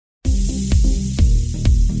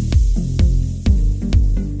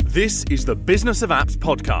This is the Business of Apps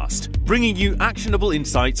podcast, bringing you actionable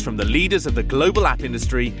insights from the leaders of the global app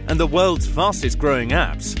industry and the world's fastest growing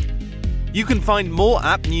apps. You can find more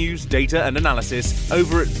app news, data and analysis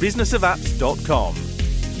over at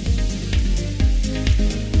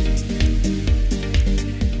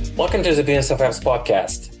businessofapps.com. Welcome to the Business of Apps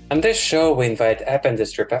podcast. On this show, we invite app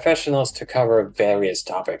industry professionals to cover various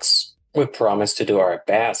topics. We promise to do our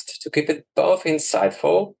best to keep it both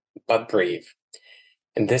insightful but brief.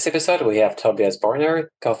 In this episode, we have Tobias Boerner,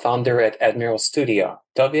 co-founder at Admiral Studio.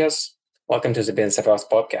 Tobias, welcome to the Business of Apps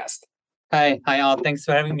podcast. Hi all. Thanks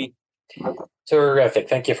for having me. Terrific.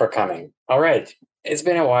 Thank you for coming. All right. It's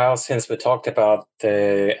been a while since we talked about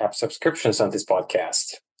the app subscriptions on this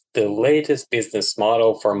podcast, the latest business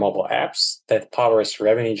model for mobile apps that powers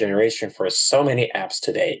revenue generation for so many apps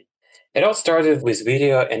today. It all started with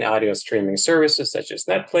video and audio streaming services such as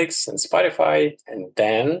Netflix and Spotify, and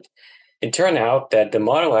then it turned out that the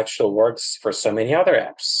model actually works for so many other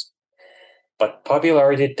apps. But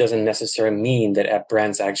popularity doesn't necessarily mean that app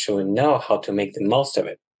brands actually know how to make the most of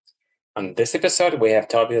it. On this episode, we have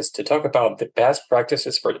Tobias to talk about the best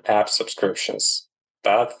practices for app subscriptions.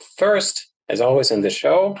 But first, as always in the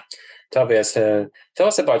show, Tobias, tell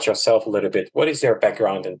us about yourself a little bit. What is your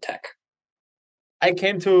background in tech? I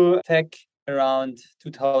came to tech around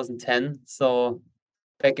 2010. So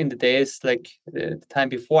back in the days, like the time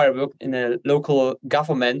before, I worked in a local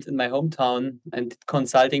government in my hometown and did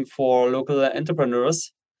consulting for local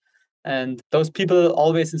entrepreneurs. And those people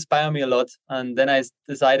always inspire me a lot. And then I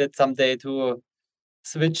decided someday to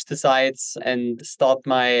switch the sides and start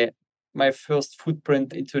my first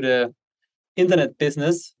footprint into the internet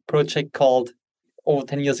business project called, over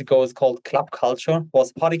 10 years ago, it's called Club Culture. It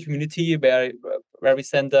was a party community where we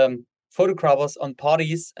send photographers on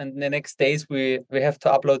parties, and the next days we have to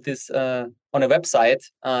upload this on a website.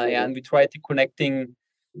 And we try to connecting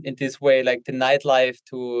in this way, like the nightlife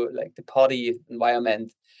to like the party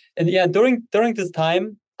environment. And during this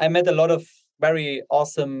time, I met a lot of very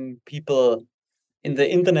awesome people in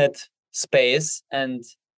the internet space. And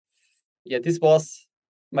this was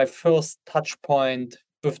my first touch point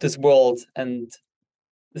with this world. And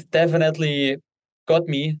it definitely got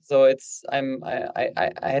me. So I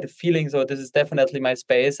had a feeling, so this is definitely my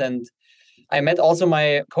space. And I met also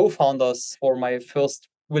my co-founders for my first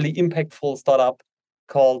really impactful startup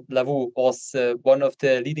called Lavu. Was one of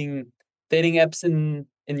the leading dating apps in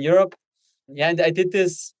Europe. And I did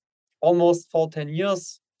this almost for 10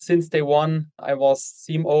 years. Since day one, I was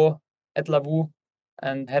CMO at Lavu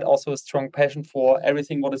and had also a strong passion for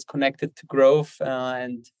everything what is connected to growth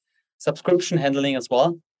and subscription handling as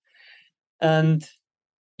well. And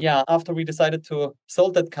after we decided to sell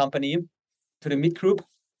that company to the Meet Group,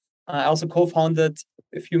 I also co-founded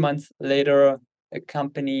a few months later a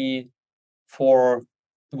company for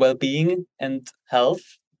well-being and health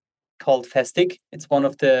called Fastic. It's one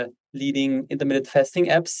of the leading intermittent fasting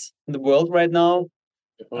apps in the world right now.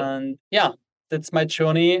 And that's my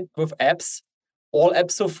journey with apps. All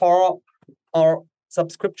apps so far are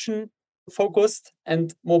subscription focused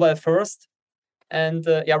and mobile first. And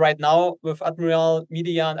right now with Admiral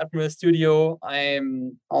Media and Admiral Studio, I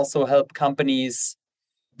also help companies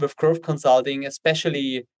with growth consulting,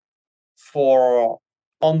 especially for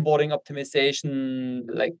onboarding optimization,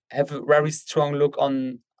 like have a very strong look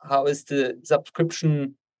on how is the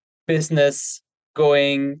subscription business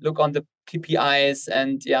going, look on the KPIs,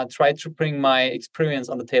 and try to bring my experience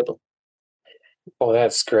on the table. Well,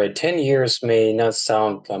 that's great. 10 years may not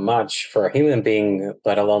sound much for a human being,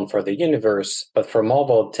 let alone for the universe, but for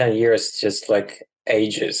mobile, 10 years just like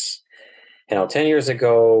ages. 10 years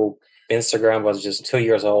ago, Instagram was just 2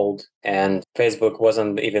 years old, and Facebook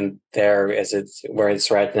wasn't even there where it's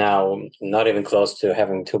right now, not even close to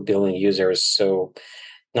having 2 billion users. So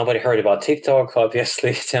nobody heard about TikTok,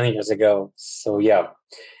 obviously, 10 years ago. So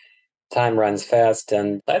time runs fast,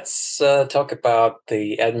 and let's talk about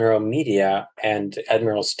the Admiral Media and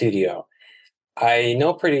Admiral Studio. I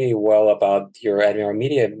know pretty well about your Admiral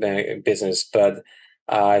Media business, but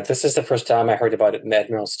this is the first time I heard about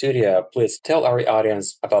Admiral Studio. Please tell our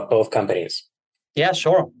audience about both companies. Yeah,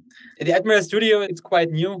 sure. The Admiral Studio, it's quite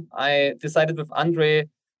new. I decided with Andre,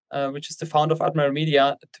 which is the founder of Admiral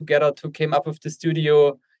Media, together to came up with the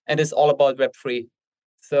studio, and it's all about Web3.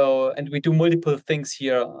 So, and we do multiple things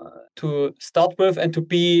here to start with and to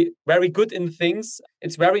be very good in things.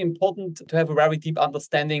 It's very important to have a very deep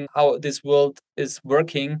understanding how this world is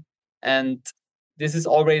working. And this is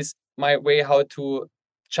always my way how to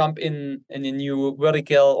jump in a new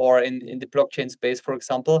vertical or in the blockchain space, for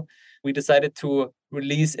example. We decided to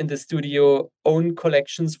release in the studio own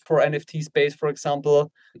collections for NFT space, for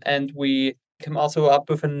example. And we came also up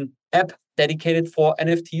with an app dedicated for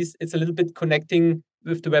NFTs. It's a little bit connecting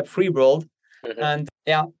with the Web3 world. Mhm. And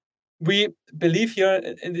yeah, we believe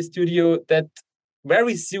here in the studio that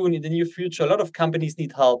very soon in the near future, a lot of companies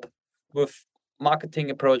need help with marketing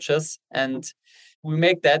approaches. And we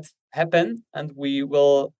make that happen. And we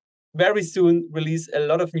will very soon release a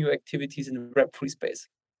lot of new activities in the Web3 space.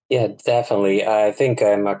 Yeah, definitely. I think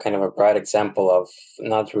I'm a kind of a bright example of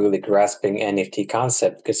not really grasping NFT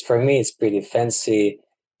concept, because for me it's pretty fancy,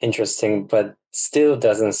 interesting, but still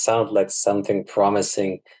doesn't sound like something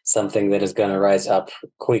promising, something that is going to rise up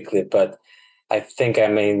quickly. But I think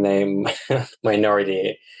I'm in a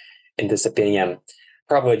minority in this opinion.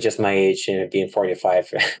 Probably just my age, being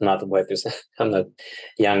 45, not with this. I'm not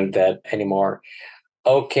young that anymore.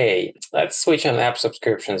 Okay, let's switch on app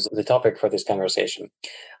subscriptions, the topic for this conversation.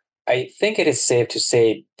 I think it is safe to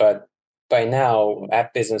say, but by now,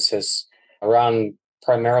 app businesses run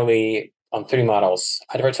primarily on three models: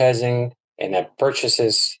 advertising, in-app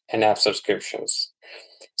purchases, and app subscriptions.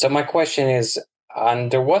 So my question is,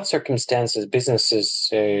 under what circumstances businesses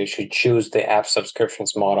should choose the app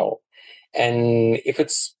subscriptions model? And if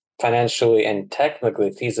it's financially and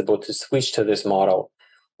technically feasible to switch to this model,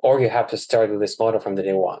 or you have to start with this model from the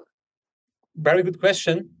day one? Very good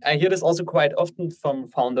question. I hear this also quite often from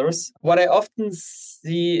founders. What I often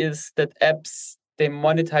see is that apps, they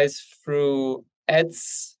monetize through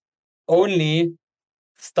ads only,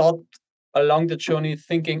 start along the journey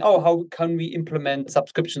thinking, oh, how can we implement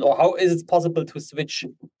subscription, or how is it possible to switch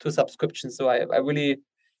to subscription? So I really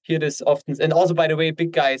hear this often. And also, by the way,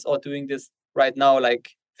 big guys are doing this right now, like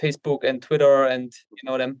Facebook and Twitter and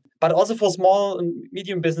them. But also for small and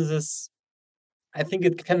medium businesses, I think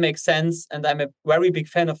it can make sense, and I'm a very big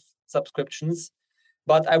fan of subscriptions,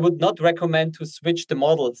 but I would not recommend to switch the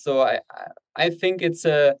model. So I think it's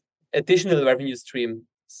a additional revenue stream.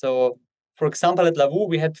 So for example, at Lavu,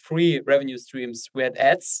 we had three revenue streams. We had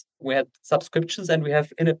ads, we had subscriptions, and we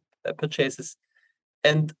have in-app purchases.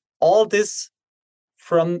 And all this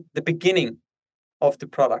from the beginning of the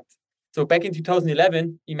product. So back in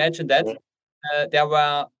 2011, imagine that there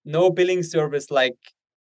were no billing service like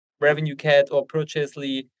Revenue Cat or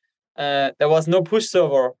Purchasely. There was no push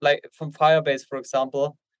server like from Firebase, for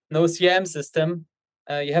example, no CRM system.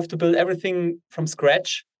 You have to build everything from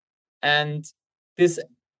scratch, and this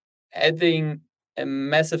adding a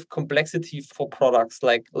massive complexity for products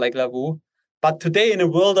like Lavu. But today, in a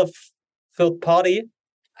world of third party,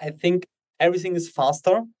 I think everything is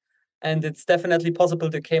faster, and it's definitely possible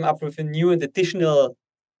to come up with a new and additional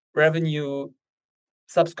revenue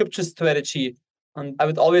subscription strategy. And I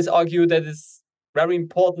would always argue that it's very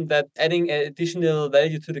important that adding additional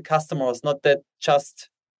value to the customers, not that just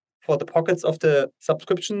for the pockets of the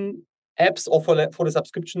subscription apps or for the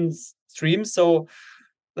subscription streams. So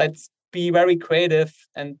let's be very creative.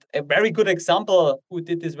 And a very good example who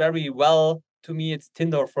did this very well, to me, it's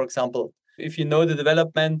Tinder, for example. If you know the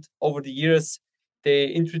development over the years, they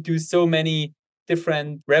introduced so many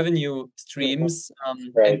different revenue streams.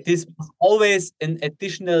 Right. And this was always an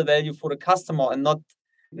additional value for the customer and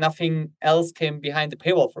nothing else came behind the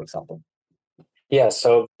paywall, for example. Yeah,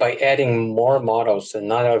 so by adding more models and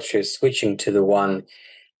not actually switching to the one,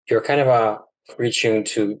 you're kind of reaching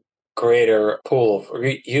to greater pool of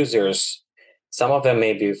users. Some of them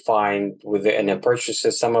may be fine with the in-app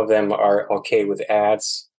purchases. Some of them are okay with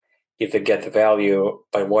ads. If they get the value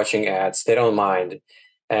by watching ads, they don't mind.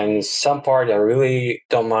 And some part I really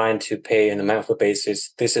don't mind to pay on a monthly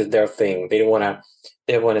basis. This is their thing. They want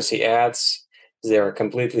to see ads. They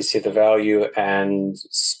completely see the value, and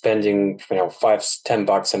spending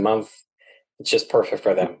 $5-10 a month, it's just perfect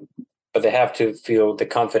for them. But they have to feel the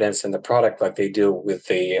confidence in the product like they do with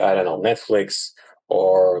the, I don't know, Netflix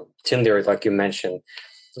or Tinder, like you mentioned.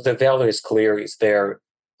 The value is clear, it's there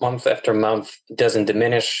month after month, it doesn't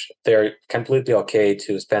diminish. They're completely okay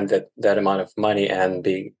to spend that amount of money and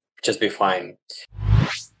be fine.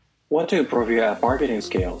 Want to improve your app marketing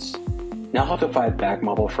skills? Know how to fight back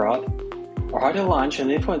mobile fraud? Or how to launch an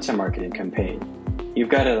influencer marketing campaign? You've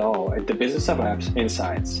got it all at the Business of Apps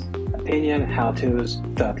Insights. Opinion, how-tos,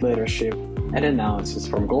 thought leadership, and analysis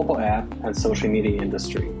from global app and social media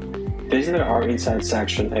industry. Visit our Insights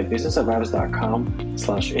section at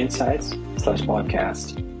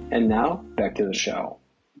businessofapps.com/insights/podcast. And now, back to the show.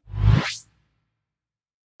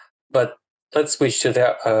 But let's switch to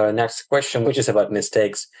the next question, which is about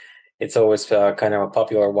mistakes. It's always kind of a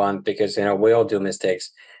popular one because, we all do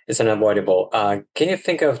mistakes. It's unavoidable. Can you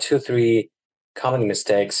think of 2-3 common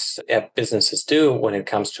mistakes app businesses do when it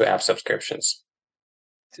comes to app subscriptions?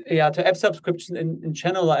 Yeah, to app subscription in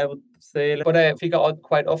general, I would say what I figure out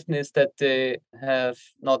quite often is that they have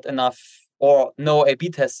not enough or no A/B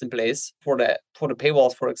tests in place for the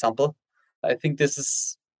paywalls, for example. I think this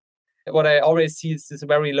is what I always see is this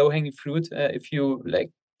very low hanging fruit. If you like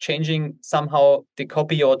changing somehow the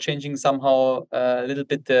copy or changing somehow a little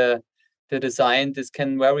bit the design, this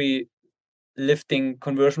can very lifting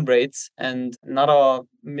conversion rates. And another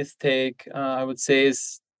mistake I would say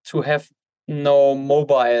is to have no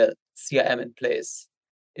mobile CRM in place.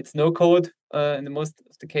 It's no code in the most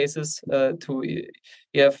of the cases. You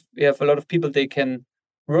have a lot of people they can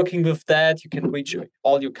working with that. You can reach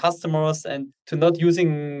all your customers, and to not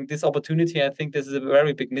using this opportunity, I think this is a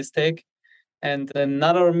very big mistake. And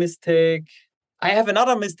another mistake, I have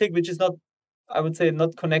another mistake which is not, I would say,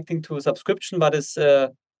 not connecting to a subscription, but it's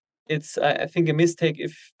I think a mistake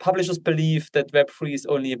if publishers believe that Web3 is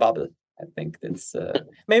only a bubble. I think it's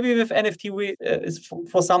maybe with NFT is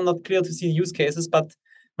for some not clear to see use cases, but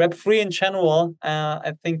Web3 in general,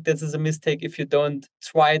 I think this is a mistake if you don't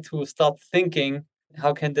try to start thinking,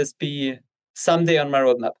 how can this be someday on my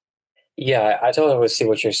roadmap? Yeah, I totally see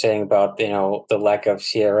what you're saying about, the lack of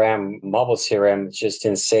CRM, mobile CRM, is just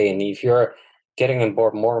insane. If you're getting on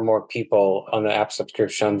board more and more people on the app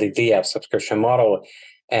subscription, the app subscription model,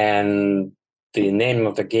 and the name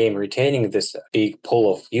of the game retaining this big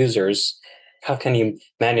pool of users, how can you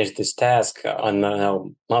manage this task on a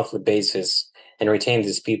monthly basis and retain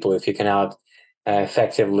these people if you cannot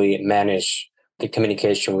effectively manage the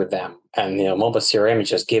communication with them? And mobile CRM is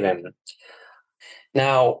just given.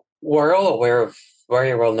 Now, we're all aware of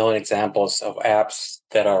very well-known examples of apps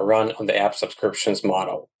that are run on the app subscriptions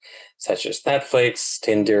model, such as Netflix,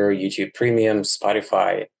 Tinder, YouTube Premium,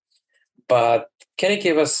 Spotify. But can you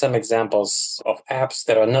give us some examples of apps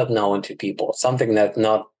that are not known to people, something that's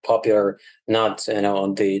not popular, not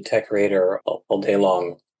on the tech radar all day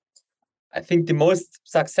long? I think the most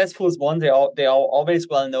successful one, they are always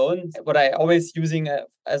well known. What I always using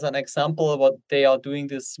as an example, what they are doing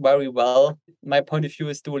this very well, my point of view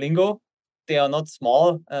is Duolingo. They are not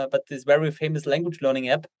small, but this very famous language learning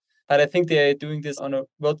app. But I think they're doing this on a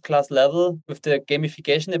world-class level with the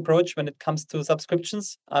gamification approach when it comes to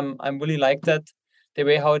subscriptions. I'm really like that, the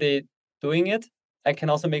way how they doing it. I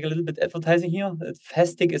can also make a little bit advertising here.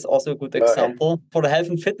 Fastic is also a good example for the health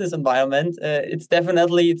and fitness environment. It's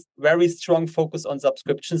very strong focus on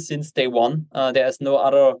subscriptions since day one. There is no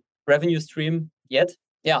other revenue stream yet.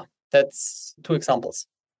 Yeah, that's two examples.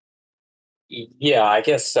 Yeah, I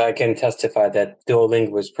guess I can testify that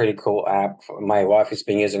Duolingo is a pretty cool app. My wife has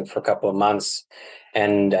been using it for a couple of months,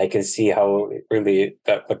 and I can see how really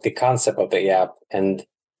the concept of the app, and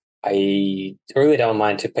I really don't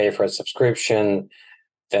mind to pay for a subscription.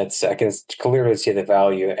 I can clearly see the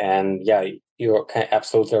value. And yeah, you're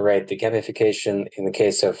absolutely right. The gamification in the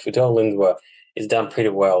case of Duolingo is done pretty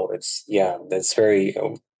well. That's very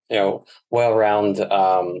well-rounded,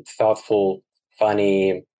 thoughtful,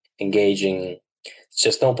 funny, engaging. It's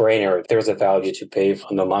just no brainer. There's a value to pay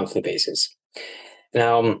on a monthly basis.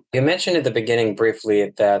 Now, you mentioned at the beginning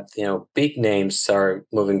briefly that big names are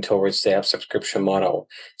moving towards the app subscription model.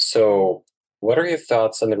 So, what are your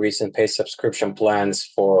thoughts on the recent paid subscription plans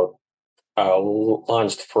for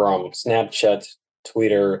launched from Snapchat,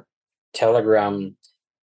 Twitter, Telegram?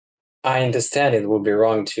 I understand it would be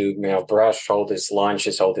wrong to brush all these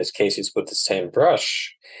launches, all these cases with the same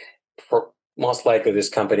brush. Most likely, these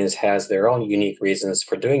companies has their own unique reasons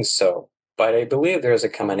for doing so, but I believe there's a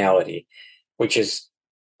commonality, which is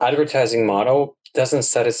advertising model doesn't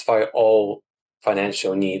satisfy all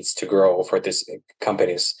financial needs to grow for these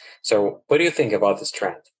companies. So what do you think about this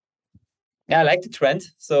trend? Yeah, I like the trend.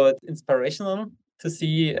 So it's inspirational to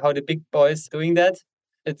see how the big boys doing that.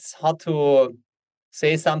 It's hard to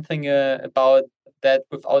say something about that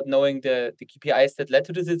without knowing the KPIs that led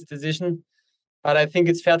to this decision. But I think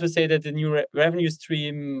it's fair to say that the new revenue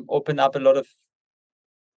stream opened up a lot of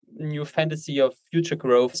new fantasy of future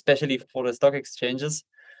growth, especially for the stock exchanges.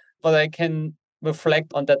 But I can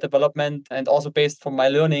reflect on that development, and also based from my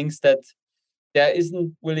learnings that there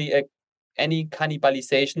isn't really any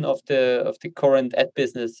cannibalization of the current ad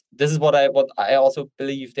business. This is what I also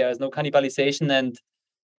believe. There is no cannibalization, and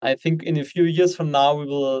I think in a few years from now we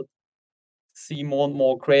will see more and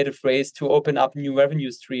more creative ways to open up new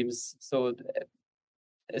revenue streams. So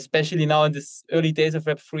especially now in this early days of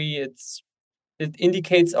Web3, it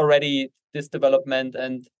indicates already this development.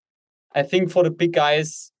 And I think for the big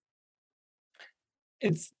guys,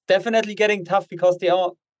 it's definitely getting tough because they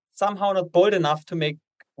are somehow not bold enough to make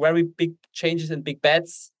very big changes and big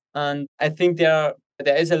bets. And I think there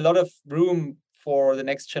is a lot of room for the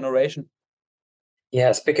next generation.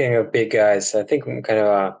 Yeah, speaking of big guys, I think kind of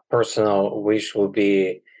a personal wish wouldn't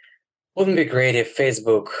be great if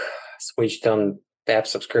Facebook switched on app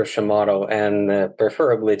subscription model, and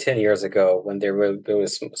preferably 10 years ago when there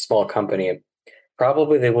was a small company,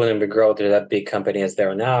 probably they wouldn't grow to that big company as they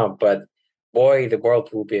are now. But boy, the world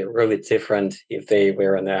would be really different if they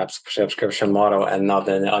were in the app subscription model and not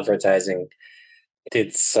in advertising.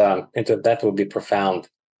 That would be profound.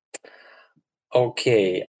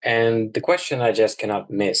 Okay, and the question I just cannot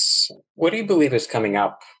miss: what do you believe is coming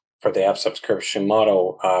up for the app subscription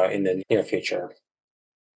model in the near future?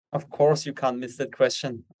 Of course, you can't miss that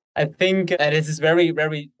question. I think, and it is very,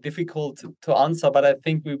 very difficult to answer, but I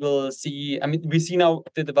think we will see, we see now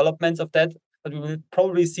the developments of that, but we will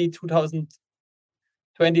probably see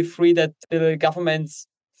 2023 that the governments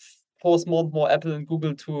force more and more Apple and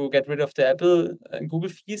Google to get rid of the Apple and Google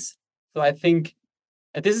fees. So I think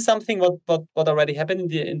this is something what already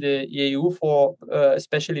happened in the EU for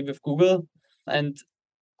especially with Google, and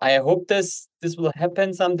I hope this will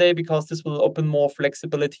happen someday because this will open more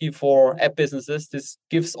flexibility for app businesses. This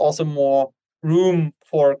gives also more room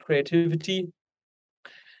for creativity,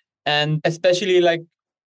 and especially like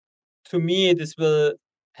to me, this will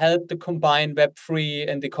help to combine Web3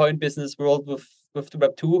 and the coin business world with the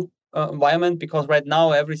Web2 environment, because right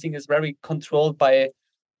now everything is very controlled by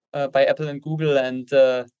Apple and Google, and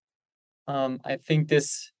I think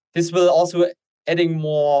this will also adding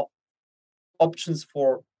more options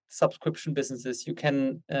for subscription businesses. You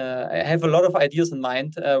can I have a lot of ideas in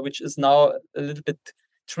mind, which is now a little bit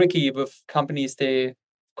tricky with companies. They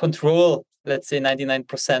control, let's say,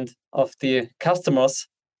 99% of the customers,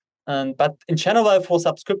 but in general for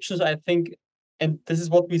subscriptions, I think. And this is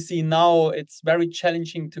what we see now. It's very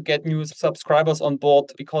challenging to get new subscribers on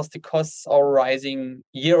board because the costs are rising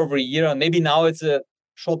year over year. And maybe now it's a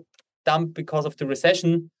short dump because of the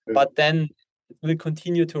recession, but then it will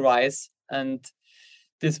continue to rise. And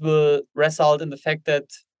this will result in the fact that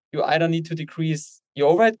you either need to decrease your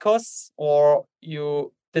overhead costs or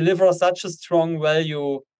you deliver such a strong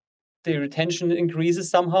value, the retention increases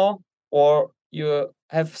somehow, or you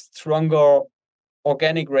have stronger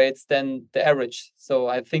organic rates than the average. So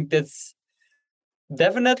I think that's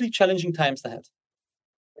definitely challenging times ahead.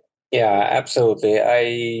 Yeah, absolutely.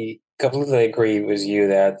 I completely agree with you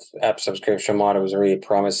that app subscription model is really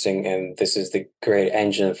promising, and this is the great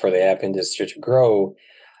engine for the app industry to grow.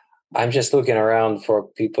 I'm just looking around for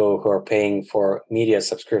people who are paying for media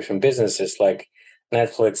subscription businesses like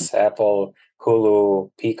Netflix, Apple,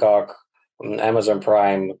 Hulu, Peacock, Amazon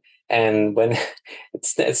Prime. And when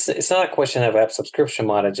it's not a question of app subscription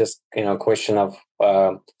model, just a question of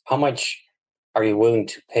how much are you willing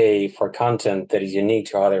to pay for content that is unique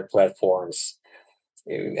to other platforms.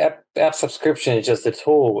 App subscription is just a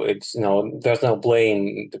tool. It's there's no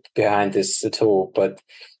blame behind this tool, but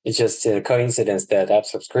it's just a coincidence that app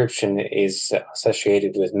subscription is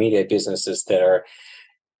associated with media businesses that are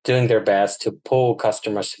doing their best to pull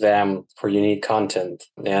customers to them for unique content.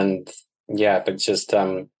 And yeah, but just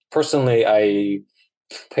personally, I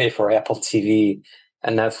pay for Apple TV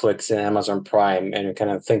and Netflix and Amazon Prime, and I'm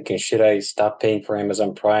kind of thinking, should I stop paying for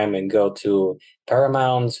Amazon Prime and go to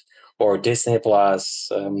Paramount or Disney Plus?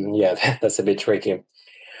 Yeah, that's a bit tricky.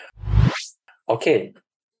 Okay,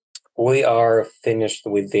 we are finished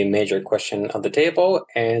with the major question on the table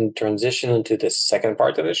and transition into the second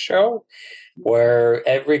part of the show, where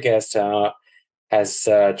every guest has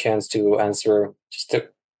a chance to answer just a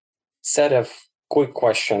set of quick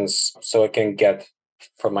questions so I can get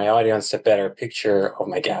from my audience a better picture of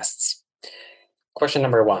my guests. Question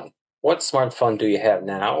number 1. What smartphone do you have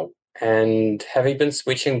now? And have you been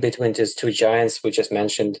switching between these two giants we just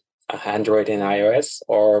mentioned, Android and iOS,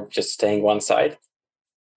 or just staying one side?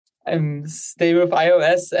 I'm stay with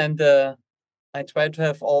iOS, and I try to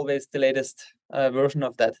have always the latest version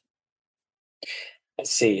of that. I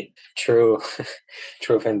see. True,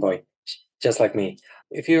 true fanboy, just like me.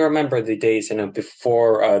 If you remember the days,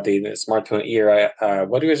 before the smartphone era,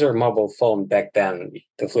 what was your mobile phone back then?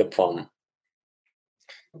 The flip phone.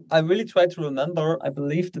 I really try to remember. I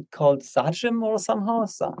believe it called Sajim or somehow.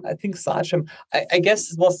 I think Sajim. I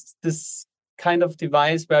guess it was this kind of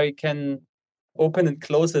device where you can open and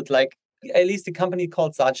close it. Like at least the company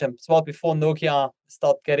called Sajim. It was before Nokia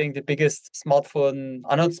started getting the biggest smartphone.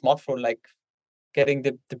 Not smartphone, like getting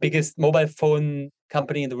the biggest mobile phone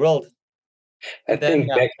company in the world. I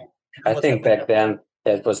think back then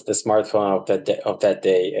that was the smartphone of that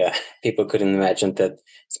day. People couldn't imagine that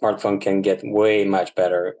smartphone can get way much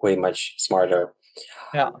better, way much smarter.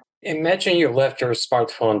 Yeah. Imagine you left your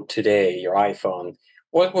smartphone today, your iPhone.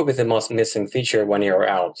 What would be the most missing feature when you're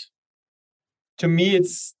out? To me,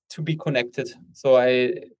 it's to be connected. So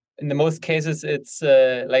in the most cases, it's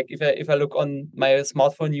like if I look on my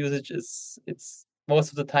smartphone usage, it's most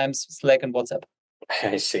of the times Slack and WhatsApp.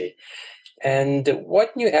 I see. And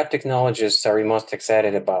what new app technologies are you most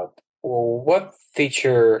excited about? What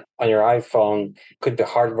feature on your iPhone could be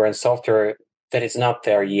hardware and software that is not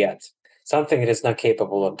there yet? Something it is not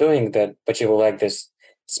capable of doing that, but you would like this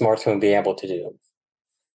smartphone be able to do.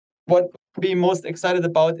 What I'm most excited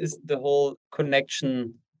about is the whole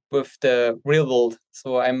connection with the real world.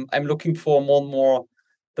 So I'm looking for more and more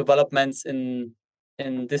developments in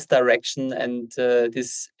this direction, and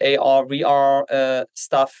this AR VR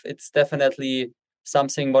stuff. It's definitely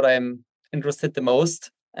something what I'm interested the most,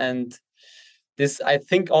 and this I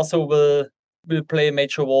think also will play a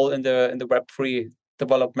major role in the Web3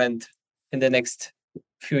 development in the next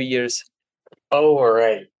few years. Oh, all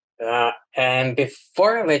right. And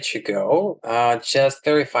before I let you go, just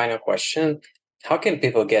very final question. How can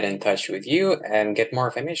people get in touch with you and get more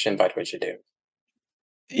information about what you do?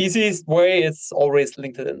 Easiest way is always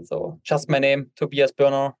LinkedIn. So just my name, Tobias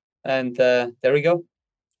Boerner, and there we go.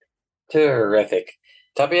 Terrific.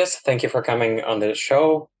 Tobias, thank you for coming on the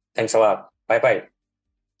show. Thanks a lot. Bye-bye.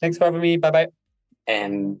 Thanks for having me. Bye-bye.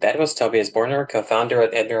 And that was Tobias Boerner, co-founder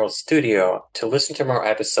at Admiral Studio. To listen to more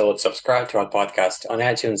episodes, subscribe to our podcast on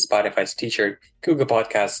iTunes, Spotify, Stitcher, Google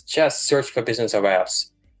Podcasts. Just search for Business of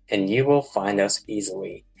Apps, and you will find us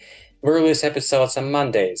easily. We release episodes on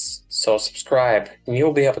Mondays, so subscribe, and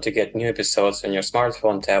you'll be able to get new episodes on your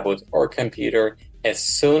smartphone, tablet, or computer as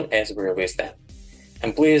soon as we release them.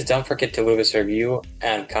 And please don't forget to leave us a review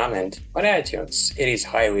and comment on iTunes. It is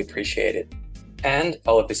highly appreciated. And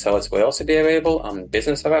all episodes will also be available on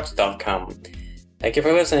businessofapps.com. Thank you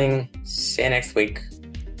for listening. See you next week.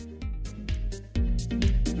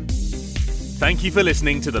 Thank you for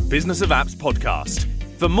listening to the Business of Apps podcast.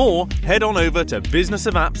 For more, head on over to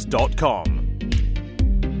businessofapps.com.